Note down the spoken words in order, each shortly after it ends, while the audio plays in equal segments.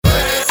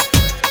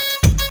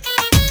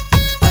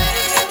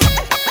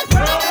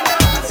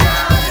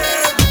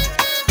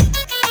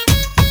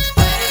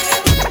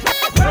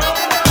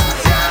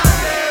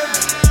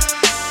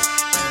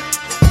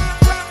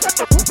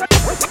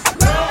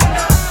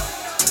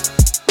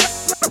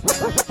What's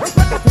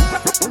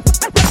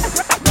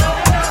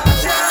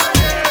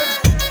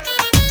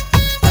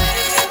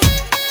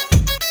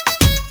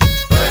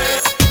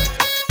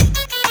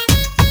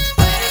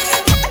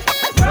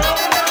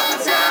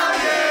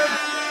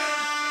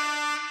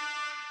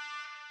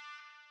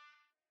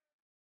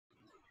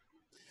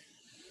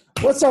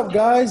up,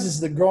 guys? This is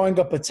the Growing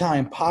Up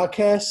Italian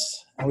podcast,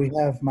 and we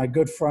have my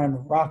good friend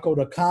Rocco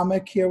the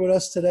Comic here with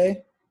us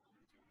today.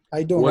 How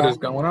you doing, What Rocco? is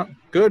going on?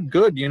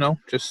 Good. You know,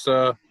 just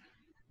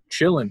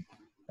chilling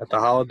at the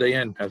Holiday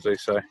Inn, as they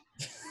say.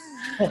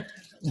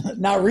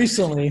 Not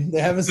recently.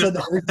 They haven't said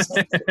that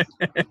recently.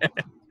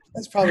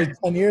 That's probably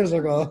 10 years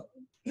ago.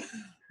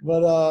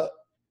 But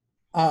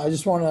I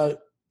just want to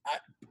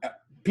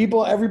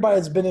everybody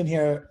that's been in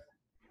here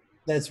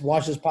that's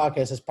watched this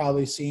podcast has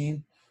probably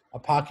seen a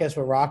podcast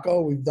with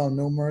Rocco. We've done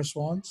numerous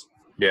ones.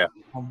 Yeah.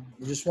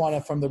 We just want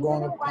to, from the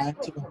Growing Up Italian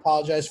team,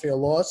 apologize for your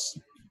loss.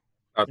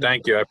 Oh,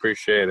 thank you. I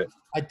appreciate it.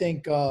 I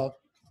think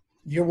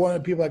you're one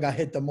of the people that got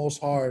hit the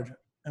most hard,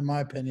 in my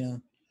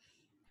opinion.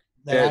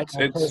 Yeah,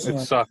 it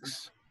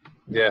sucks.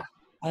 Yeah.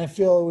 I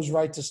feel it was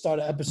right to start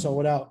an episode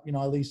without,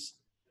 at least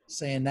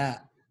saying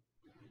that.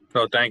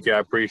 No, thank you. I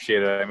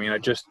appreciate it. I mean, I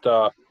just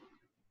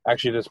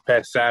actually this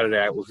past Saturday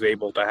I was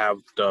able to have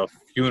the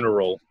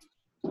funeral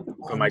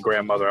for my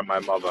grandmother and my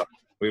mother.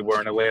 We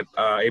weren't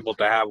able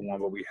to have one,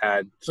 but we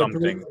had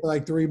something. For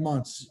like 3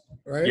 months,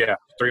 right? Yeah,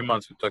 3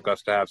 months it took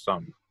us to have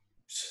something.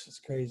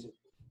 It's crazy.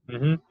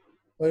 Mm-hmm.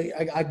 But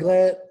I'm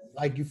glad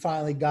you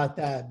finally got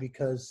that,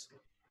 because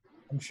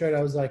I'm sure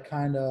that was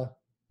kind of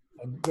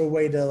a good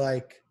way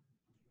to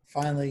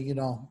finally,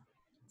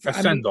 a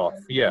send off.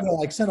 Yeah.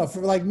 Send off.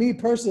 For me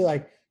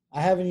personally,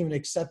 I haven't even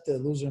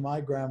accepted losing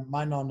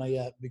my nonna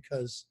yet,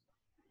 because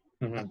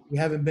we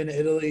haven't been to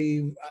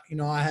Italy.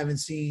 I haven't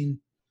seen.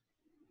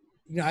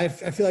 I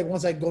feel like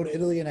once I go to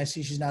Italy and I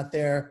see she's not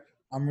there,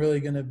 I'm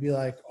really gonna be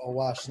like, oh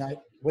wow, she's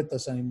not with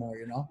us anymore.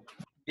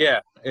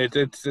 Yeah,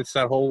 it's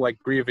that whole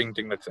grieving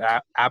thing that's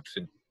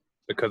absent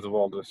because of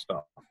all this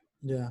stuff.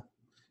 Yeah,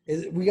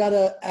 we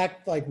gotta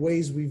act like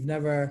ways we've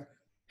never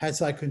had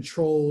to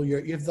control you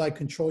have to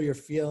control your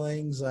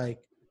feelings.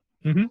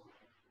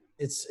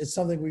 It's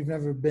something we've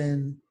never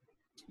been.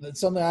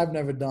 It's something I've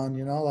never done.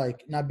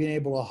 Not being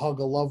able to hug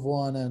a loved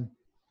one, and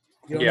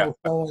you don't know if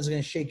no one's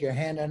gonna shake your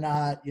hand or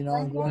not.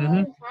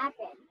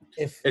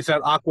 If it's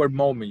that awkward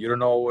moment, you don't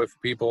know if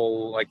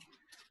people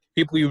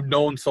you've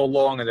known so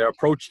long and they're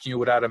approaching you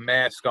without a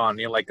mask on.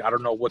 You're like, I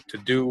don't know what to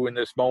do in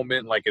this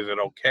moment. Is it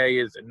okay?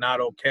 Is it not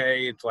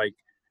okay? It's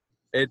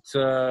it's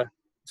a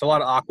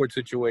lot of awkward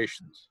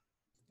situations.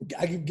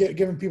 I keep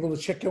giving people the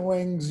chicken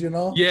wings,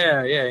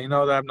 Yeah,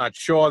 that I'm not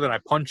sure. Then I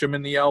punch them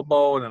in the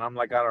elbow, and then I'm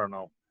like, I don't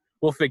know.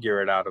 We'll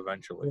figure it out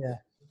eventually. Yeah.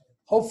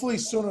 Hopefully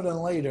sooner than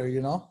later,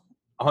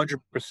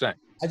 100%.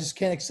 I just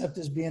can't accept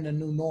this being a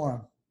new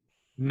norm.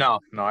 No.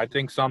 I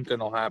think something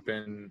will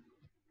happen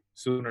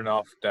soon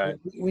enough that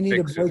we need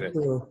a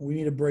breakthrough. We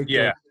need a breakthrough.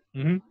 Yeah.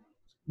 Mm-hmm.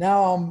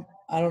 Now,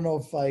 I don't know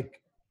if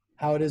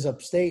how it is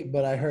upstate,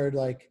 but I heard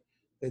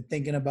they're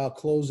thinking about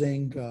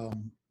closing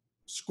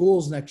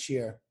schools next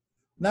year.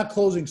 Not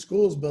closing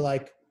schools,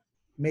 but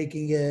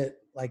making it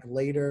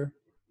later,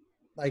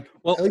 at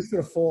least for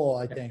the fall,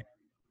 I think.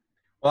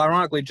 Well,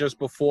 ironically, just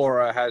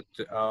before I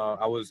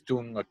was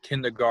doing a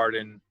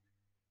kindergarten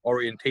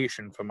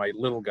orientation for my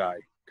little guy,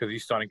 because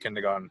he's starting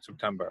kindergarten in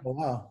September. Oh,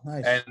 wow,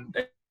 nice.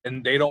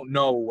 And they don't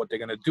know what they're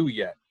gonna do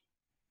yet.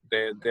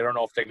 They don't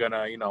know if they're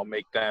gonna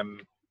make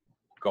them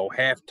go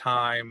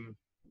halftime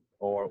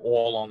or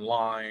all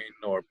online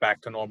or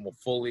back to normal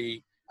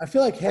fully. I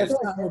feel like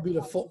halftime would be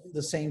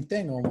the same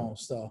thing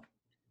almost, though.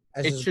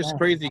 It's just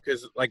crazy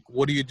because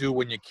what do you do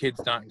when your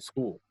kid's not in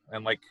school?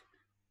 And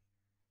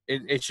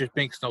it just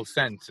makes no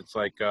sense. It's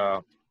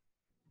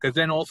because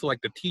then also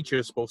the teacher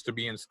is supposed to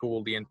be in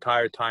school the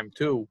entire time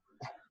too.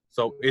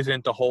 So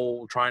isn't the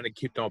whole trying to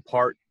keep them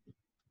apart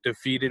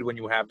defeated when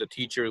you have the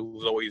teacher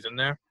who's always in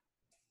there?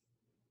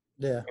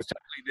 Yeah.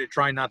 They're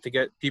trying not to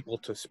get people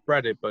to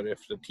spread it, but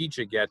if the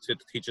teacher gets it,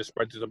 the teacher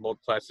spreads it to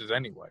both classes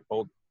anyway.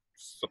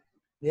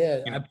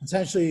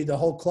 Potentially the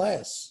whole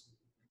class.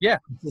 Yeah.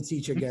 The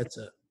teacher gets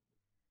it.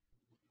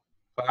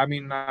 But I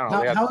mean, I don't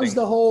know. How is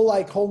the whole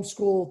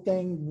homeschool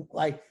thing?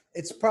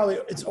 It's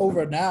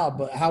over now,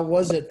 but how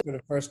was it for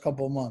the first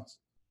couple of months?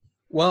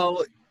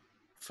 Well,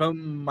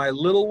 from my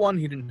little one,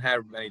 he didn't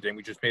have anything.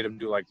 We just made him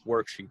do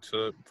worksheets.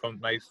 So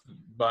from my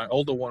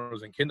older one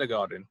was in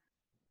kindergarten.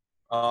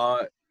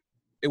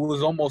 It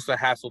was almost a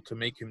hassle to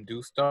make him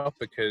do stuff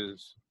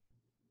because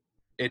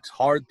it's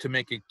hard to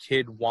make a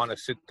kid want to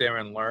sit there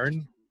and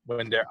learn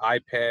when their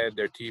iPad,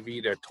 their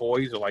TV, their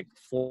toys are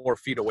 4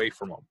 feet away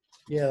from them.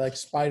 Yeah,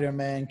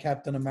 Spider-Man,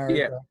 Captain America.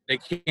 Yeah, they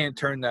can't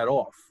turn that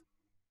off.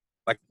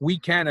 We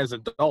can as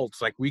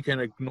adults, we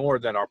can ignore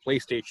that our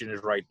PlayStation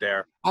is right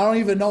there. I don't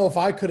even know if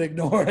I could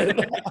ignore it.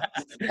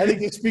 I think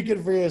you're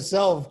speaking for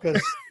yourself.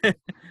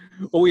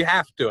 Well, we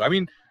have to. I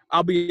mean,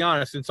 I'll be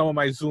honest, in some of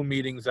my Zoom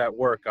meetings at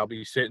work, I'll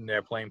be sitting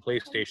there playing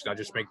PlayStation. I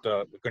just make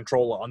the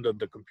controller under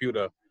the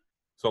computer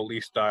so at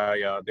least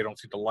they don't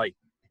see the light.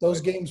 Those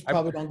games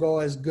probably don't go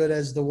as good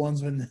as the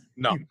ones when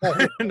No, you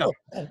have no,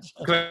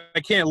 because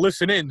I can't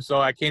listen in, so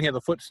I can't hear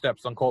the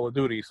footsteps on Call of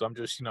Duty. So I'm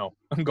just,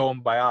 I'm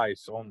going by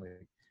eyes only.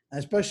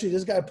 Especially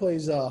this guy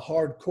plays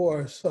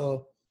hardcore,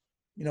 so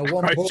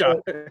one Right, bullet.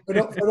 John?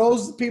 For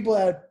those people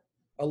that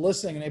are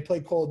listening and they play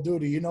Call of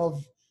Duty,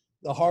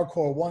 the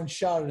hardcore one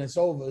shot and it's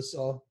over.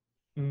 So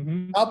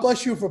Mm-hmm. God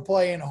bless you for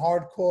playing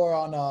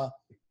hardcore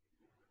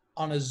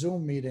on a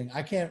Zoom meeting.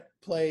 I can't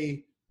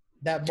play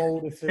that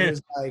mode if it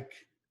was like.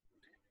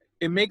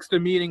 It makes the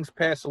meetings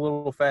pass a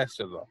little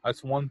faster, though.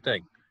 That's one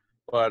thing.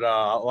 But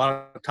a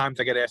lot of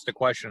times I get asked a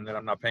question that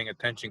I'm not paying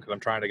attention because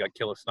I'm trying to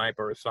kill a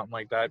sniper or something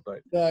like that.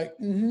 But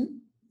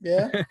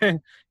Yeah.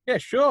 yeah,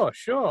 sure.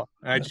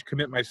 And I just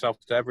commit myself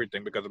to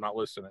everything because I'm not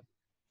listening.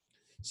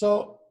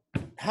 So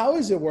how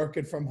is it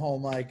working from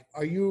home? Like,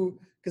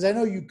 because I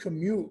know you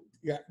commute.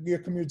 Yeah, your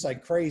commute's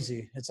like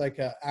crazy. It's like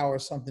an hour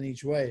something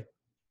each way.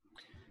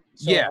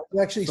 So Yeah. Are you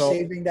actually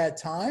saving that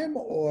time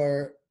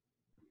or?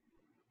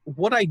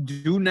 What I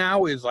do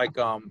now is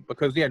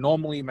because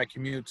normally my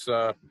commute's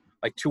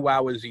like 2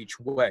 hours each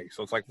way,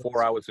 so it's like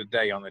 4 hours a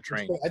day on the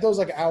train. I thought it was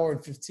like an hour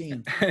and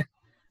 15.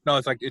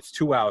 No, it's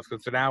 2 hours.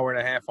 It's an hour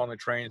and a half on the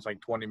train. It's like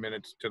 20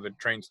 minutes to the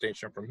train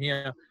station from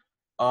here.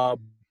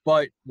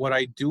 But what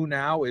I do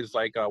now is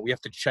we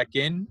have to check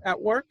in at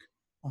work.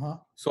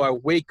 So I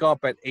wake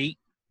up at 8.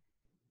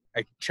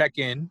 I check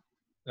in,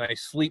 and I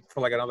sleep for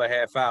like another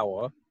half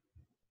hour,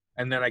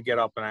 and then I get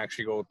up and I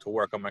actually go to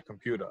work on my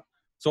computer.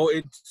 So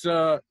it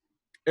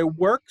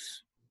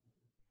works,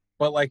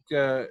 but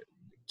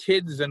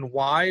kids and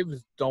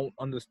wives don't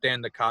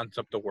understand the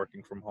concept of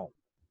working from home.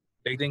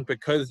 They think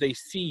because they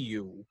see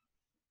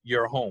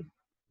you're home,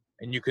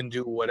 and you can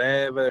do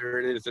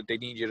whatever it is that they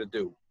need you to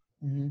do.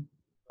 Mm-hmm.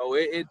 So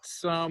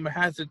it's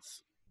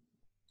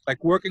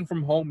working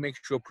from home makes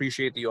you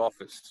appreciate the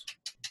office.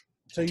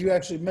 So you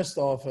actually miss the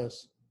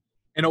office?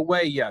 In a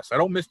way, yes. I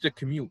don't miss the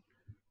commute,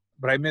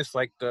 but I miss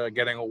the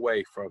getting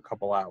away for a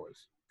couple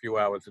hours, a few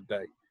hours a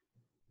day.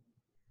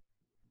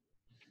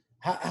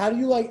 How do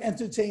you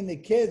entertain the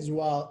kids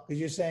because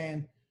you're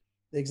saying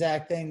the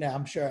exact thing that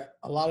I'm sure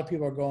a lot of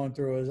people are going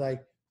through is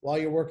while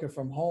you're working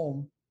from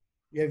home,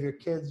 you have your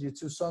kids, your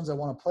 2 sons that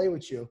want to play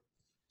with you.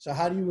 So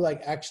how do you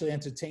actually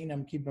entertain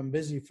them, keep them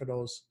busy for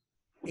those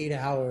 8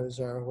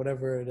 hours or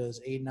whatever it is,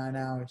 8, 9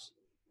 hours?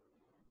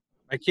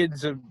 My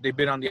kids they've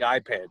been on the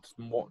iPads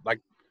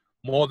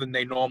more than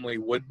they normally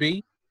would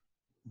be,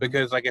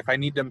 because if I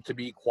need them to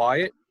be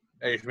quiet,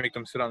 I just make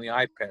them sit on the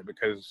iPad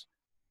because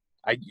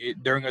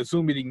during a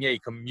Zoom meeting, you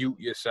can mute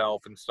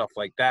yourself and stuff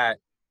like that,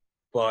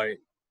 but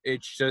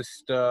it's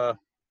just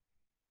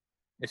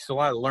it's a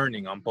lot of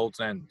learning on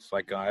both ends,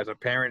 as a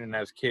parent and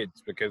as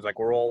kids, because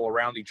we're all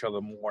around each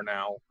other more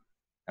now,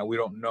 and we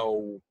don't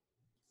know.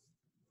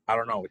 I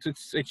don't know.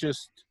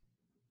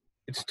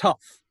 It's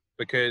tough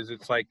because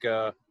it's like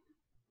the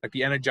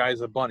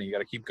Energizer Bunny. You got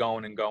to keep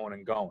going and going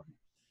and going.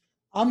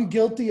 I'm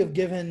guilty of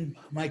giving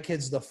my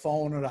kids the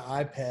phone or the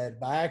iPad,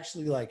 but I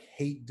actually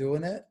hate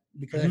doing it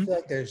because I feel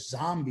like there's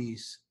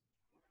zombies.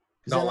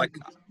 No, then,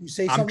 you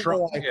say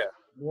something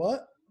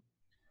what?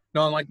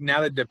 No,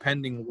 now they're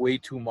depending way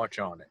too much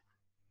on it,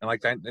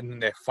 and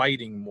and they're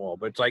fighting more.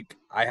 But it's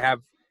I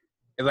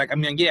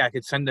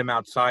could send them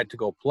outside to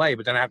go play,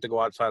 but then I have to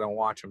go outside and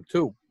watch them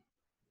too.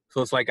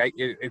 So it's I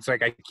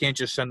can't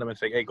just send them and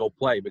say, "Hey, go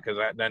play," because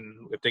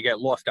then if they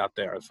get lost out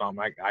there or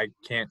something, I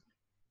can't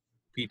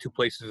be 2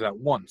 places at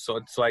once. So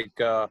it's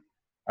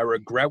I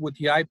regret with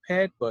the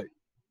iPad, but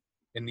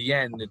in the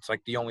end, it's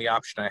the only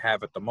option I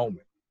have at the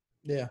moment.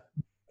 Yeah,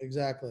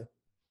 exactly.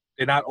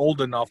 They're not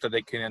old enough that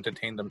they can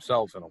entertain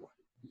themselves in a way.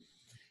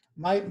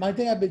 My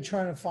thing I've been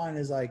trying to find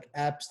is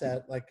apps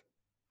that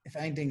if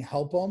anything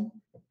help them,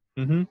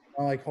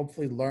 or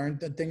hopefully learn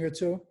a thing or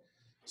two.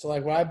 So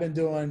what I've been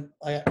doing,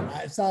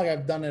 it's not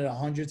I've done it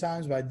 100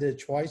 times, but I did it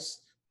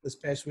twice this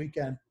past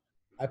weekend.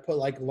 I put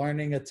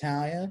learning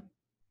Italian,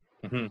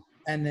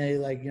 and they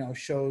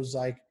shows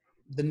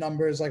the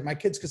numbers. My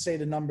kids could say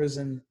the numbers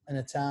in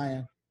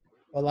Italian,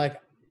 but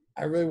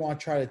I really want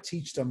to try to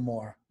teach them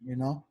more.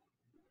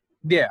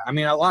 Yeah, I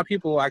mean, a lot of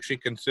people are actually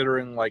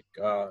considering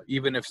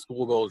even if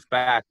school goes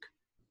back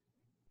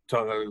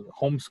to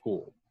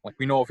homeschool.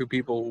 We know a few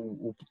people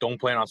who don't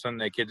plan on sending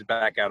their kids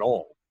back at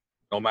all,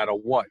 no matter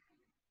what.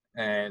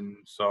 And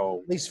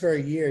so at least for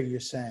a year, you're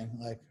saying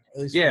at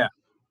least. Yeah,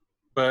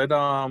 but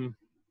I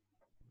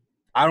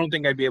don't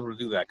think I'd be able to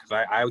do that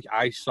because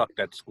I sucked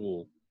at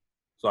school,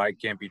 so I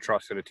can't be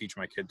trusted to teach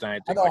my kids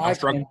anything. I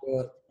can't do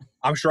it.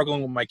 I'm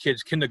struggling with my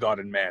kids'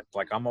 kindergarten math.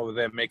 I'm over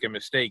there making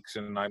mistakes,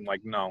 and I'm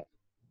no,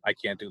 I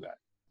can't do that.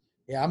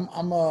 Yeah,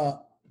 I'm a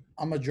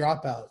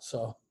dropout,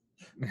 so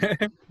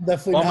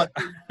definitely not.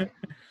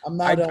 I'm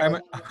not. I'm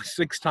a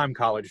 6-time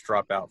college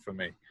dropout for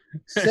me.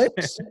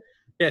 6?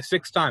 Yeah,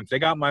 6 times. They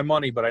got my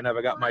money, but I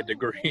never got my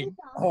degree.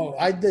 Oh,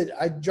 I did.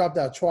 I dropped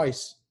out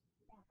twice.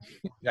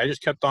 I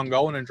just kept on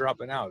going and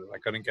dropping out. I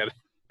couldn't get it.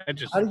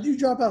 How did you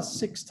drop out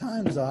 6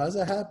 times, though? How does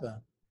that happen?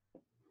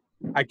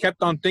 I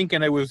kept on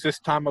thinking it was this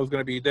time I was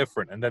going to be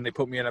different, and then they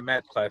put me in a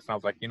math class, and I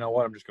was like, you know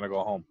what? I'm just going to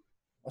go home.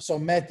 So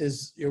math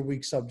is your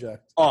weak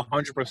subject. Oh,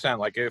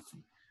 100%.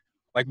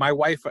 Like my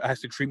wife has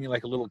to treat me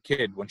like a little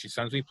kid when she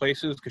sends me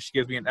places because she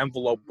gives me an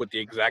envelope with the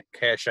exact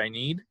cash I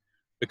need.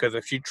 Because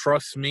if she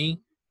trusts me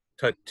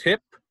to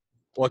tip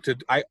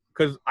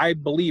because I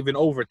believe in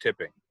over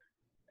tipping,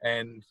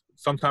 and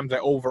sometimes I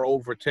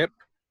over tip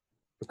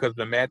because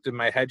the math in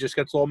my head just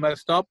gets all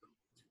messed up.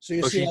 So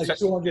you see like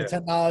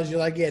 $210, you're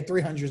like, yeah,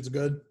 300 is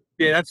good.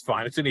 Yeah, that's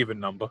fine. It's an even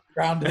number.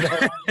 Rounded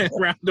up.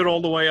 Rounded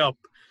all the way up.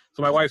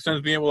 So my wife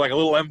sends me in with like a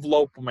little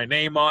envelope with my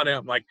name on it.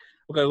 I'm like,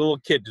 look at a little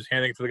kid just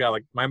handing it to the guy.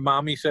 Like, my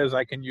mommy says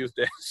I can use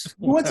this.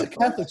 You went to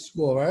Catholic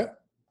school, right?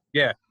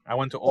 Yeah, I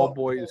went to all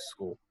boys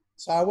school.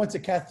 So I went to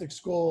Catholic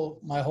school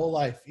my whole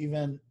life,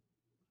 even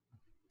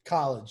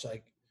college,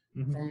 like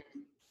from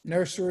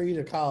nursery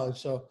to college.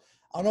 So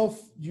I don't know if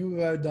you've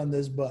ever done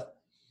this, but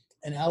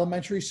in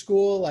elementary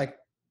school, like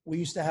we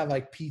used to have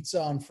like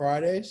pizza on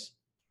Fridays,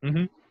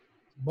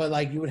 but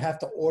like you would have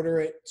to order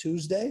it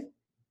Tuesday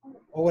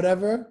or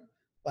whatever.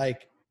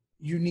 Like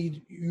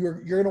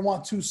you're gonna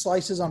want 2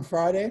 slices on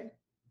Friday,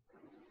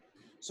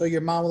 so your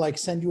mom will like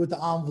send you with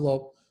the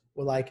envelope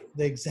with like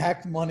the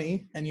exact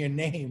money and your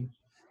name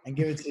and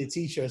give it to the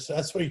teacher. So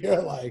that's what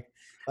you're like.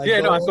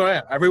 Yeah, no, that's what I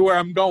am. Everywhere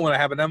I'm going, I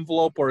have an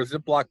envelope or a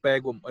Ziploc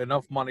bag with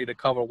enough money to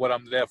cover what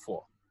I'm there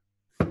for.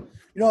 You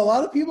know, a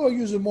lot of people are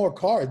using more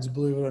cards,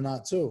 believe it or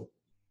not, too.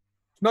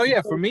 No,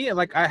 yeah, for me,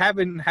 like I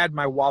haven't had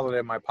my wallet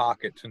in my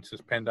pocket since this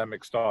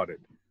pandemic started.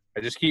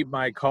 I just keep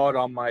my card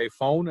on my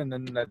phone, and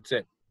then that's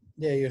it.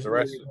 Yeah, you're the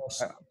rest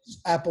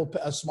Apple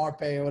Smart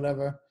Pay or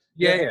whatever.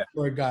 Yeah.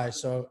 You're a guy,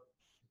 so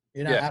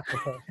you're not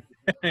Apple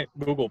Pay.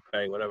 Google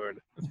Pay, whatever it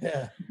is.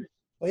 Yeah.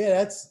 Well,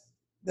 yeah,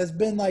 that's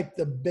been like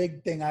the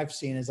big thing I've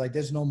seen is like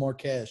there's no more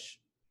cash.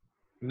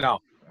 No.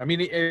 I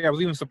mean, I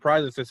was even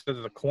surprised that it says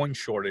there's a coin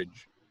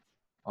shortage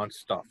on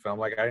stuff. And I'm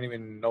like, I didn't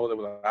even know that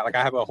was like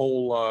I have a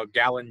whole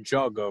gallon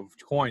jug of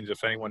coins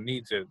if anyone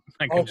needs it.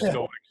 I can just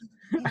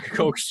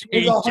go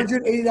exchange. There's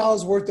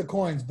 $180 worth of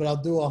coins, but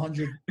I'll do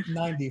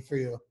 $190 for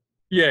you.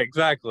 Yeah,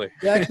 exactly.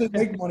 You actually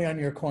make money on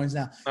your coins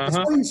now. It's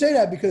funny you say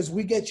that because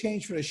we get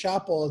change for the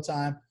shop all the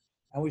time,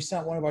 and we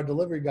sent one of our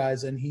delivery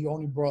guys, and he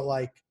only brought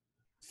like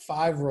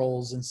 5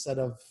 rolls instead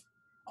of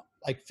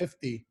like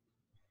 50.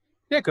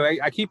 Yeah, because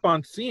I keep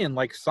on seeing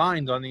like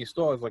signs on these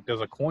stores like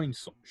there's a coin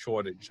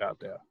shortage out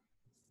there.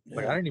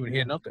 Like I didn't even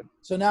hear nothing.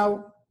 So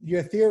now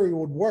your theory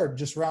would work.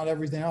 Just round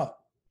everything up.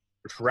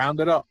 Just round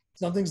it up.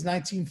 Something's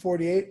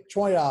 $19.48,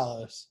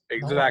 $20.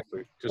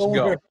 Exactly. Just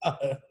go.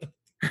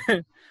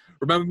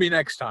 Remember me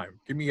next time.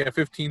 Give me a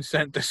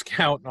 15-cent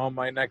discount on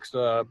my next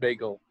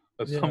bagel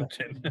or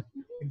something.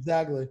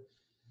 Exactly.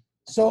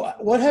 So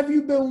what have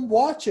you been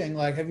watching?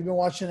 Like, have you been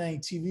watching any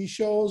TV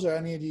shows or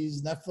any of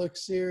these Netflix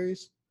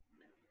series?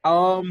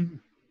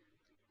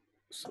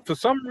 For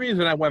some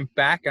reason, I went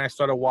back and I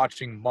started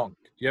watching Monk.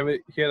 Do you ever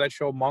hear that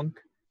show Monk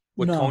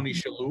with Tony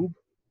Shalhoub?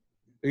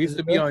 It used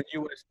to be on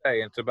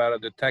USA. It's about a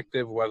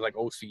detective who has like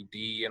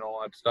OCD and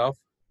all that stuff.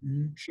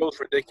 Show's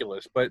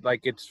ridiculous, but like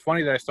it's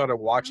funny that I started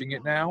watching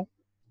it now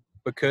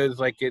because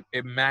like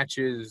it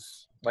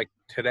matches like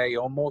today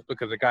almost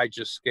because the guy's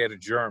just scared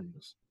of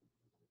germs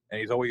and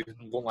he's always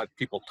won't let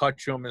people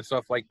touch him and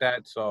stuff like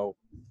that. So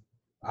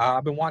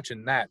I've been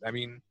watching that. I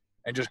mean,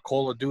 and just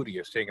Call of Duty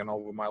has taken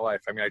over my life.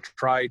 I mean, I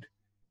tried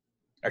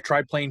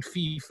playing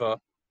FIFA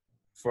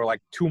for like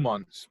 2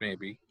 months,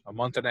 maybe a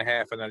month and a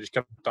half, and then I just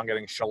kept on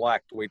getting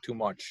shellacked way too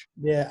much.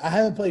 Yeah, I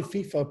haven't played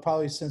FIFA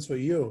probably since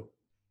with you.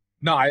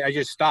 No, I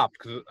just stopped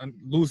because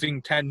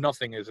losing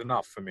 10-0 is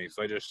enough for me.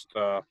 So I just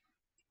I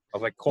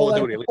was like, Call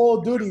of Duty. Call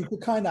of Duty, you could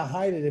kind of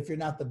hide it if you're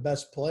not the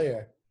best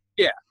player.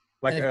 Yeah,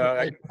 like if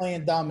you're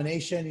playing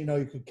domination, you know,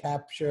 you could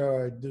capture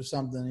or do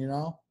something, you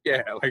know.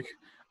 Yeah, like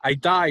I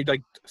died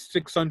like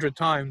 600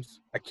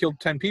 times. I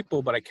killed 10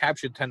 people, but I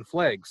captured 10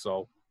 flags.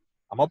 So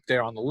I'm up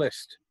there on the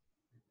list.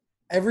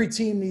 Every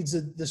team needs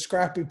the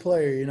scrappy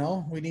player, you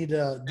know? We need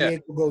a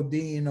Diego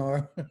Godin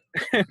or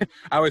 – I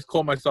always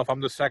call myself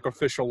I'm the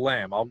sacrificial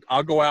lamb.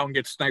 I'll go out and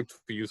get sniped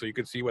for you so you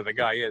can see where the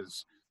guy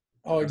is.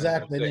 Oh,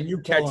 exactly. Then you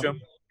catch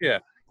him. Yeah,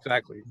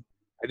 exactly.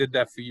 I did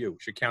that for you.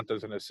 Should count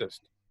as an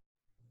assist.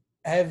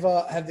 Have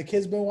the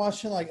kids been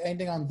watching like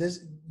anything on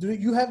Disney? Do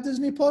you have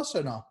Disney Plus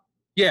or no?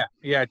 Yeah.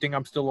 I think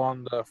I'm still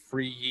on the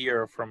free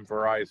year from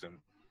Verizon.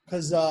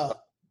 Because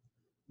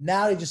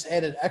now they just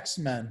added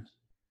X-Men.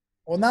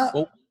 Well, not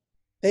 –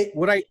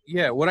 What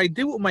I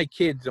did with my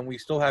kids, and we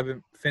still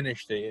haven't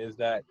finished it, is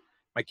that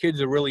my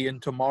kids are really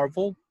into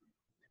Marvel.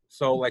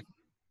 So, like,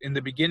 in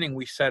the beginning,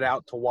 we set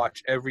out to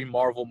watch every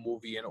Marvel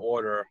movie in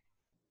order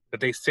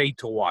that they say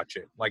to watch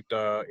it. Like,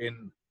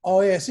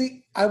 Oh, yeah.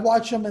 See, I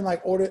watch them in,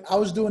 like, order. I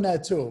was doing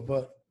that, too,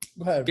 but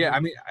go ahead. Yeah,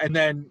 I mean, and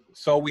then,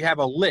 so we have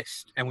a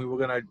list, and we were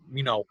going to,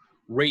 you know,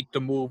 rate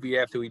the movie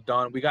after we're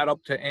done. We got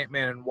up to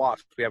Ant-Man and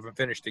Wasp. We haven't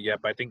finished it yet,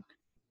 but I think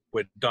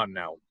we're done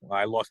now.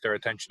 I lost their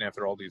attention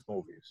after all these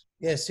movies.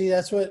 Yeah, see,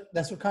 that's what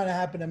kind of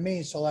happened to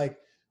me. So, like,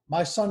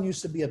 my son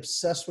used to be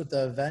obsessed with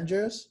the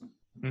Avengers.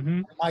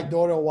 Mm-hmm. My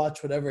daughter will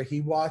watch whatever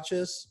he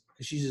watches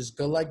because she's just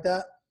good like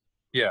that.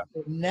 Yeah.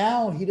 But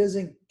now he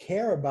doesn't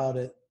care about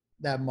it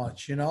that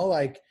much, you know?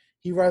 Like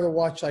he'd rather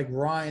watch like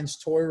Ryan's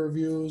toy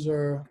reviews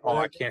or Oh,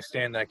 whatever. I can't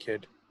stand that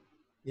kid.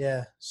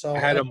 Yeah. So I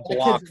had like him that kid's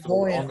blocked for the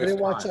annoying. I longest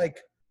didn't watch time. like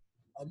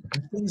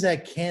things I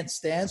can't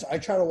stand. So I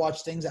try to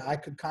watch things that I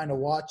could kind of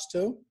watch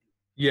too.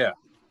 Yeah.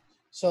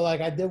 So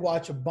like I did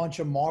watch a bunch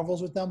of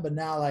Marvels with them, but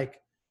now like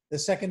the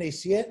second they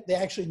see it, they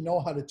actually know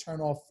how to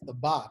turn off the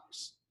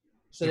box.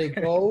 So they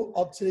go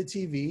up to the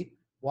TV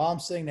while I'm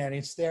sitting there and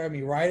they stare at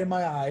me right in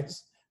my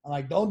eyes. I'm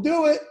like, don't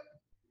do it.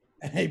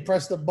 And they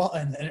press the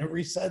button and it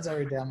resets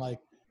everything. I'm like,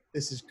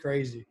 this is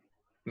crazy.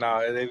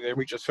 No, they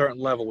reach a certain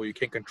level where you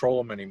can't control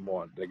them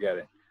anymore. They get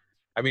it.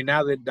 I mean,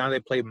 now they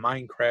play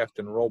Minecraft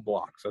and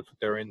Roblox. That's what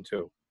they're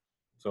into.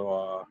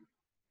 So,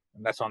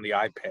 and that's on the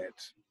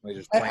iPads. They're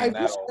just I playing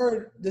that just all.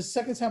 heard the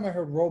second time I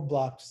heard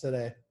Roblox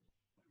today.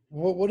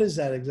 What is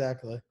that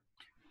exactly?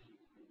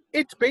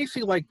 It's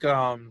basically like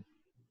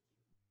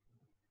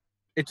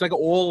it's like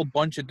all a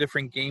bunch of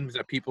different games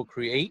that people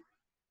create,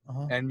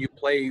 Uh-huh. and you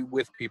play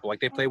with people. Like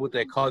they play with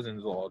their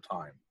cousins all the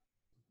time,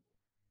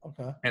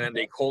 Okay. and then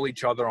they call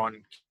each other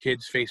on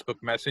kids' Facebook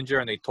Messenger,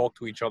 and they talk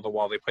to each other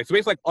while they play. So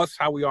basically, like us,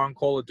 how we are on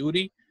Call of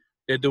Duty,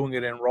 they're doing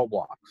it in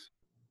Roblox.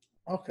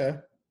 Okay.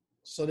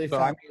 So they So I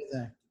found mean,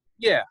 everything.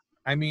 yeah,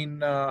 I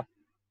mean,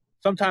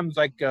 sometimes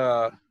like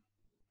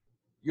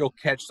you'll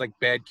catch like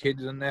bad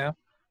kids in there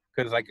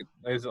because like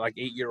there's like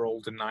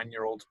 8-year-olds and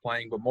 9-year-olds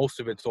playing, but most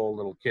of it's all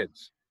little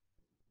kids.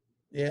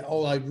 Yeah. Oh,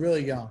 like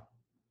really young.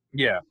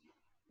 Yeah,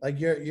 Like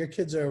your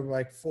kids are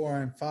like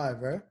 4 and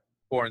 5, right?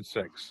 4 and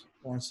 6.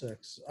 4 and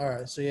 6. All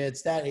right. So yeah,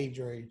 it's that age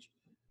range.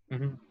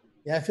 Mm-hmm.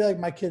 Yeah, I feel like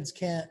my kids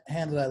can't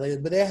handle that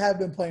lately, but they have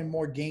been playing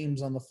more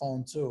games on the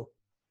phone too.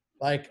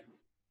 Like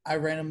I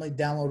randomly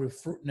downloaded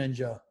Fruit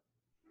Ninja,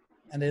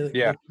 and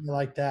Yeah, they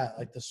like that,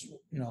 like the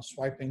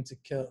swiping to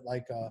kill,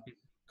 like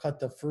cut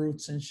the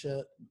fruits and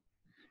shit.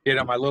 you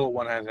know, my little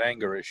one has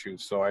anger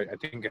issues, so I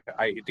think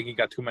he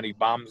got too many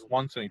bombs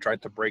once, and he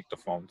tried to break the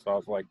phone. So I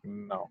was like,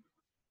 no,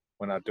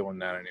 we're not doing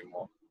that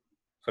anymore.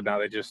 So now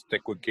they just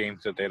stick with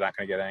games that they're not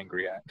going to get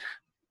angry at.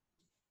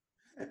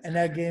 And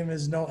that game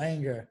is no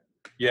anger.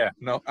 Yeah,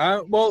 no,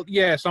 well,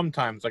 yeah,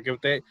 sometimes like if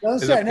Let's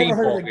there's say a I never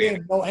heard of paintball a game.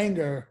 game no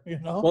anger. You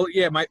know. Well,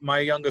 yeah, my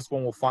youngest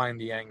one will find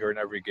the anger in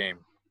every game.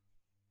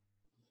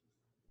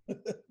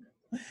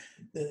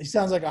 He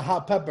sounds like a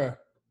hot pepper.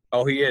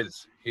 Oh, he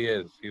is. He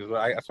is.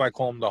 That's why I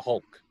call him the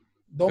Hulk.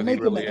 Don't 'Cause he make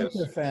him really an is.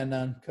 Inter fan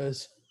then,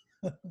 because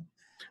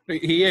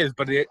He is,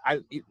 but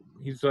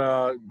he's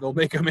they'll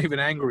make him even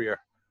angrier.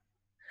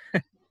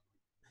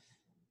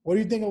 what do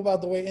you think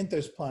about the way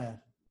Inter's playing?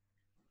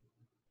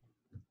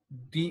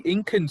 The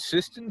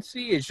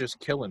inconsistency is just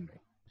killing me.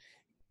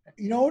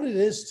 You know what it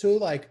is too?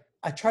 Like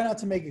I try not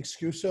to make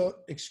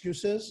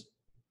excuses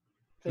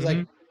because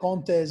like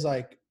Conte is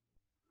like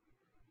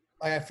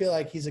I feel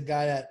like he's a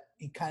guy that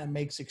he kind of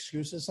makes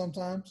excuses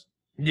sometimes.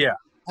 Yeah.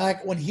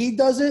 Like when he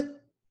does it,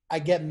 I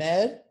get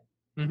mad.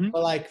 Mm-hmm.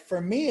 But like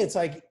for me, it's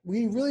like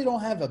we really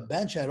don't have a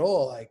bench at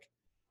all. Like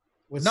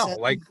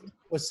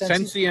with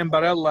Sensi and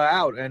Barella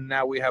out, and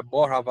now we have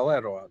Borja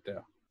Valero out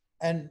there.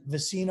 And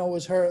Vecino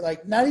was hurt.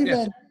 Like not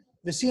even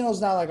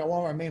Vecino's not like one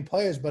of our main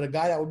players, but a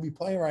guy that would be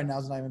playing right now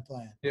is not even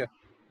playing. Yeah.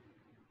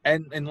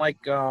 And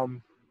like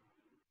Lautaro,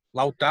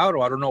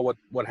 I don't know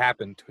what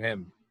happened to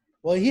him.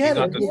 Well, he had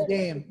a good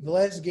game. The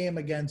last game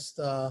against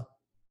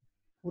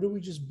who did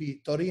we just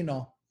beat?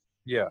 Torino.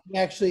 Yeah. He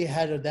actually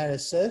had that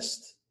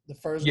assist, the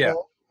first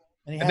goal.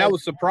 And that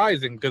was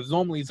surprising because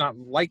normally he's not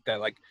like that.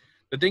 Like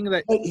the thing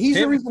that he's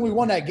the reason we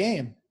won that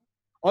game.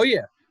 Oh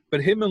yeah.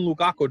 But him and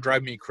Lukaku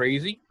drive me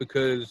crazy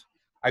because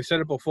I've said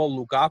it before,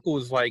 Lukaku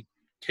is like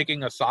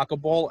kicking a soccer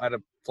ball at a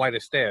flight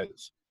of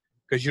stairs.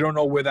 Because you don't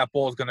know where that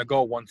ball is gonna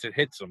go once it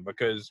hits him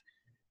because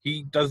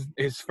he does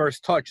his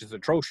first touch is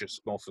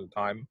atrocious most of the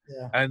time.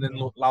 Yeah. And then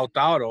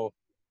Lautaro,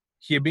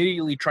 he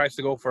immediately tries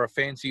to go for a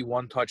fancy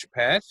one-touch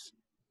pass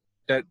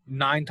that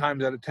 9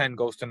 times out of 10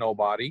 goes to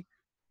nobody,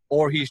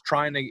 or he's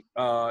trying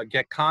to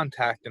get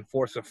contact and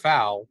force a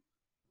foul,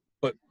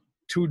 but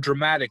too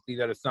dramatically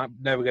that it's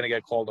never going to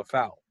get called a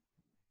foul.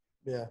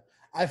 Yeah.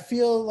 I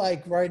feel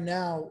like right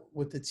now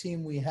with the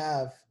team we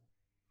have,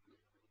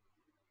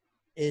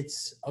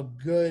 it's a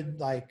good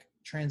like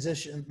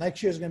transition.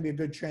 Next year is going to be a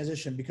good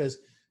transition because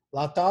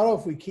Lautaro,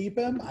 if we keep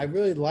him, I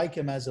really like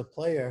him as a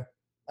player.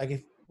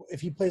 Like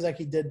if he plays like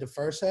he did the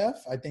first half,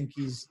 I think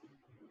he's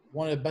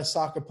one of the best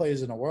soccer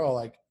players in the world,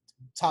 like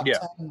top 10,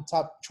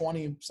 top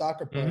 20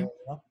 soccer player. You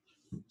know?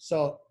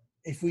 So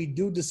if we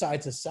do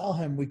decide to sell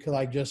him, we could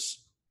like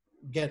just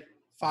get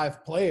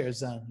 5 players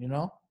then, you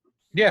know?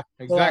 Yeah,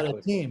 exactly.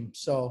 A team.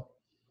 So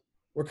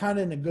we're kind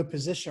of in a good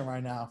position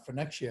right now for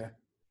next year.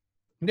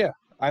 Yeah.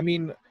 I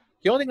mean,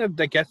 the only thing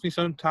that gets me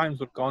sometimes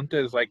with Conte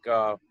is like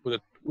with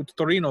the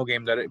Torino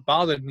game that it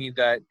bothered me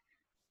that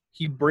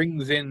he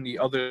brings in the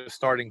other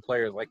starting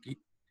players. Like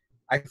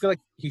I feel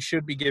like he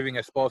should be giving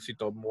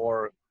Esposito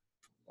more.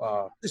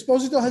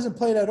 Esposito hasn't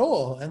played at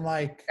all, and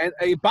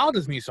it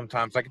bothers me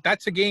sometimes. Like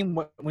that's a game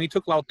when he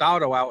took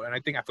Lautaro out, and I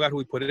forgot who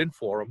he put it in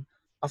for him.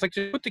 I was like,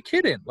 just put the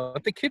kid in,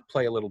 let the kid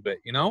play a little bit,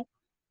 you know.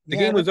 The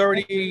Yeah, game was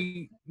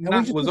already and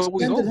we just was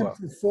always extended him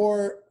over.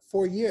 for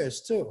 4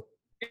 years too.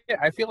 Yeah,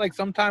 I feel like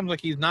sometimes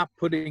like he's not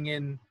putting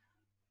in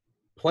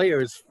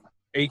players.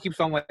 He keeps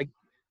on like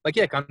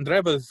yeah,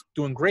 Kandreva's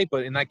doing great,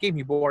 but in that game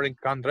he brought in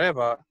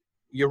Kandreva.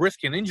 You're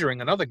risking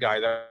injuring another guy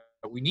that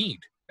we need,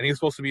 and he was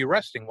supposed to be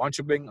resting. Why don't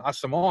you bring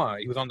Asamoah?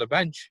 He was on the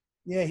bench.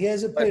 Yeah, he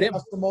hasn't Let played him.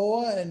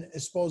 Asamoah and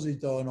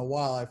Esposito in a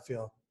while, I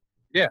feel.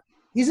 Yeah.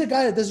 He's a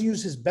guy that doesn't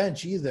use his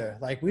bench either.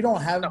 Like, we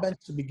don't have a No. bench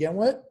to begin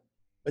with,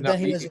 but No, then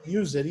he doesn't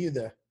use it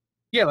either.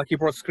 Yeah, like he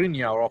brought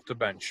Skriniar off the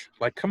bench.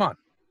 Like, come on.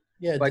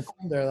 Yeah, Like-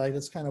 defender. Like,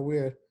 that's kind of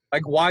weird.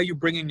 Like, why are you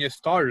bringing your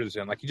starters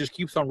in? Like, he just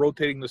keeps on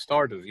rotating the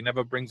starters. He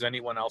never brings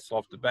anyone else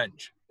off the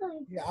bench.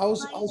 Yeah, I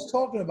was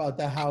talking about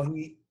that, how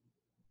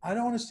I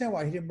don't understand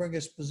why he didn't bring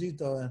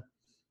Esposito in.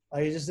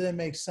 Like, it just didn't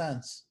make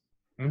sense.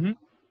 Mhm.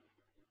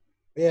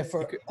 Yeah,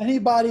 for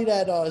anybody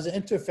that is an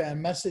Inter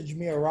fan, message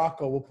me or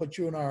Rocco. We'll put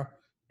you in our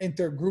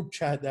Inter group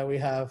chat that we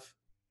have.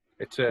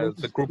 It's a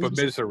group of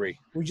misery.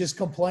 We just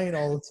complain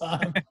all the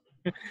time.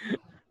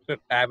 An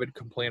avid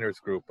complainers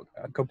group.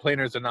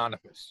 Complainers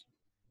Anonymous.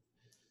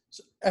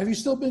 So have you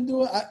still been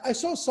doing? I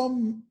saw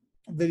some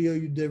video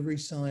you did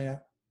recently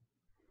that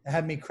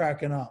had me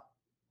cracking up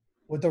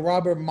with the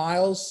Robert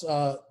Miles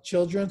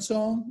children's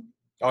song.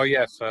 Oh,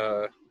 yes.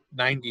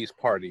 90s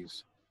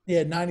parties.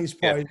 Yeah, 90s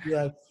party.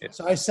 Yeah.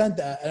 So I sent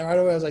that, and right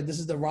away I was like, "This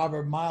is the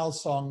Robert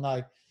Miles song."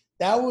 Like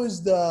that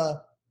was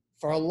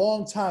for a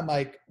long time.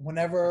 Like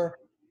whenever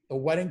the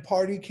wedding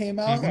party came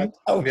out, like,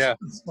 that was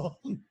the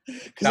song.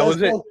 That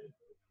was it.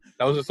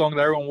 That was the song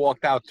that everyone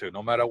walked out to,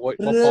 no matter what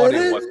party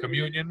it was.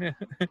 Communion.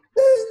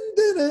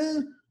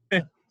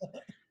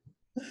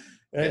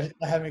 That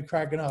had me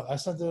cracking up. I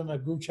sent it in a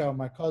group chat with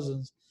my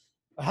cousins.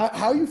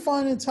 How are you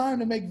finding time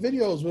to make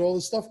videos with all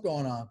this stuff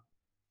going on?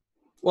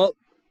 Well,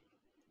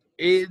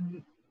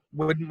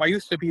 when I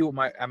used to be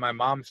at my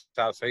mom's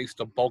house, I used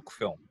to bulk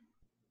film.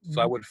 So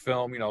I would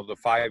film, the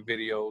 5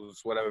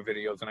 videos, whatever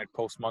videos, and I'd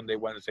post Monday,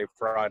 Wednesday,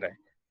 Friday.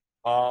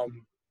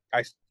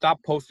 I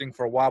stopped posting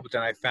for a while, but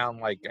then I found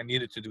like I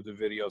needed to do the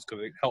videos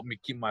because it helped me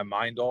keep my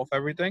mind off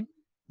everything.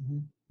 Mm-hmm.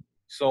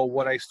 So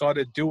what I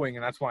started doing,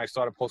 and that's when I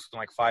started posting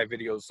like 5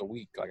 videos a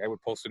week. Like I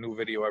would post a new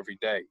video every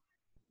day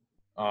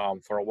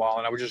for a while.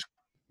 And I would just,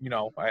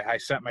 I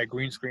set my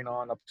green screen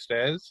on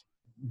upstairs.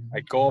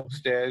 I'd go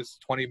upstairs,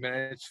 20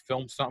 minutes,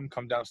 film something,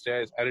 come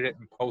downstairs, edit it,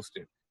 and post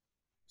it.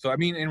 So, I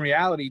mean, in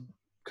reality,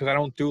 because I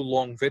don't do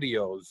long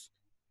videos,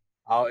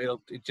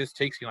 it just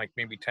takes me like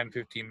maybe 10,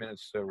 15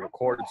 minutes to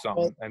record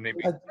something. And maybe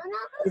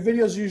the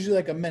video's usually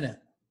like a minute.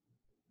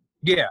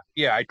 Yeah.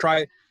 I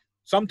try.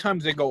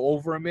 Sometimes they go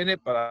over a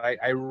minute, but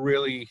I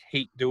really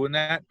hate doing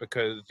that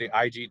because the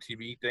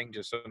IGTV thing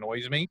just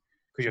annoys me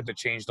because you have to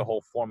change the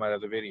whole format of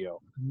the video.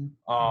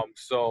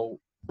 So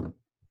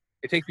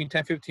it takes me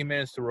 10, 15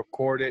 minutes to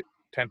record it,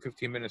 10,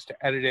 15 minutes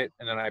to edit it,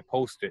 and then I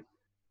post it.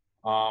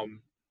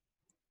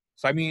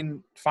 So, I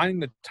mean, finding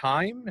the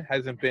time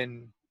hasn't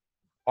been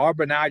hard,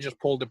 but now I just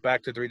pulled it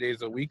back to 3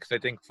 days a week because I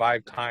think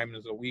 5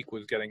 times a week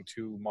was getting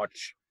too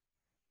much.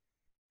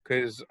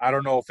 Because I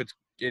don't know if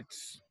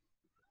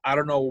I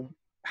don't know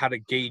how to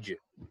gauge it.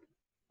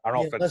 I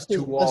don't know if it's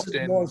too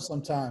often. More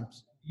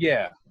sometimes.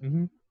 Yeah.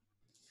 Mm-hmm.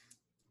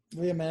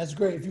 Well, yeah, man, that's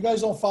great. If you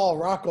guys don't follow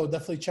Rocco,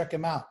 definitely check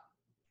him out.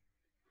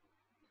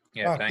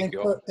 Yeah, thank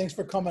you. Thanks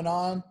for coming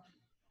on.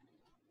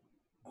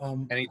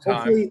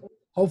 Anytime.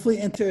 Hopefully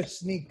Inter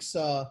sneaks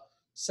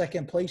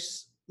second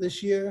place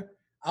this year.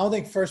 I don't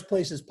think first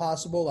place is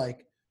possible.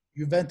 Like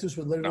Juventus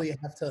would literally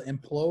have to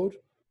implode.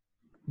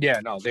 Yeah,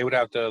 no, they would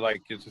have to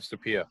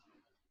disappear.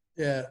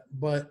 Yeah,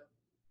 but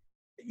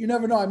you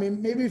never know. I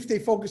mean, maybe if they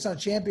focus on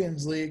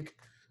Champions League,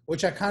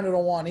 which I kind of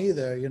don't want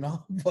either,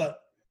 But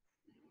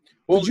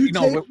would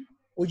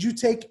you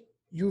take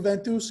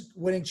Juventus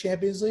winning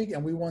Champions League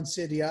and we won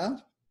Serie A,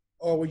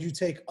 or would you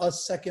take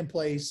us second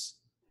place,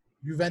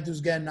 Juventus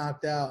getting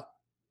knocked out?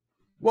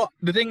 Well,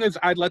 the thing is,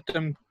 I'd let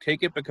them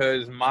take it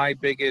because my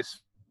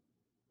biggest,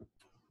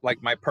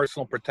 my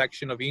personal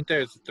protection of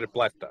Inter is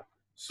tripletta.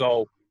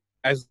 So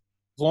as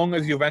long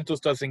as Juventus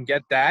doesn't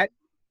get that,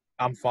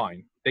 I'm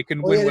fine. They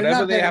can win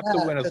whatever they have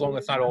to win as long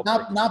as it's not all.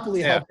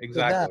 Napoli helped. Yeah,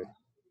 exactly.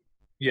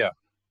 Yeah.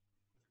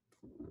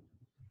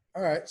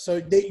 All right,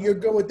 so you're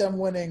good with them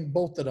winning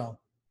both of them,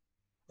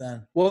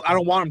 then? Well, I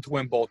don't want them to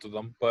win both of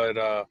them, but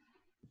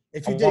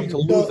if you I want them to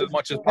lose as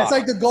much as possible. That's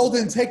like the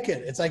golden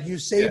ticket. It's like you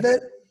save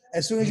it.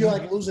 As soon as you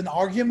lose an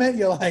argument,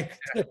 you're like,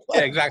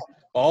 yeah, exactly.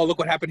 Oh, look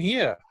what happened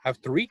here. Have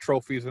 3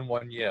 trophies in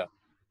 1 year.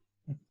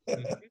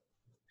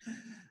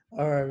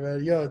 All right,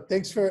 man. Yo,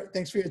 thanks for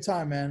your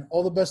time, man.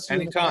 All the best to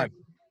you. Anytime.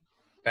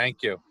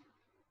 Thank you.